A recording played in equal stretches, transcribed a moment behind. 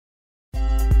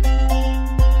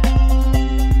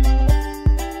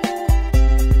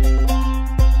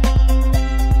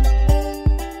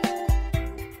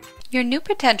your new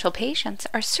potential patients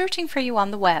are searching for you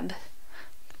on the web,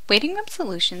 Waiting Room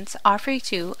Solutions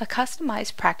offers you a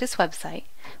customized practice website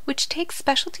which takes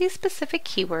specialty-specific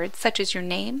keywords such as your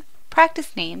name,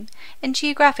 practice name, and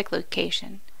geographic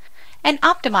location, and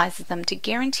optimizes them to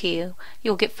guarantee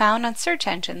you'll get found on search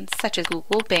engines such as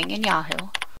Google, Bing, and Yahoo.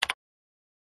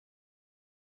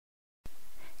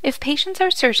 If patients are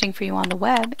searching for you on the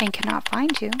web and cannot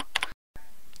find you,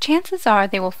 chances are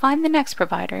they will find the next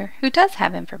provider who does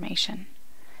have information.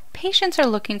 Patients are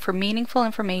looking for meaningful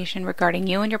information regarding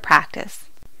you and your practice.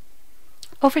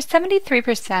 Over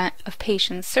 73% of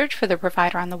patients search for their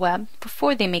provider on the web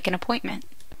before they make an appointment.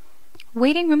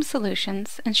 Waiting Room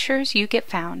Solutions ensures you get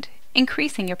found,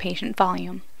 increasing your patient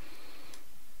volume.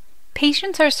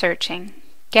 Patients are searching.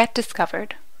 Get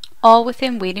discovered. All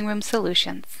within Waiting Room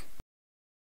Solutions.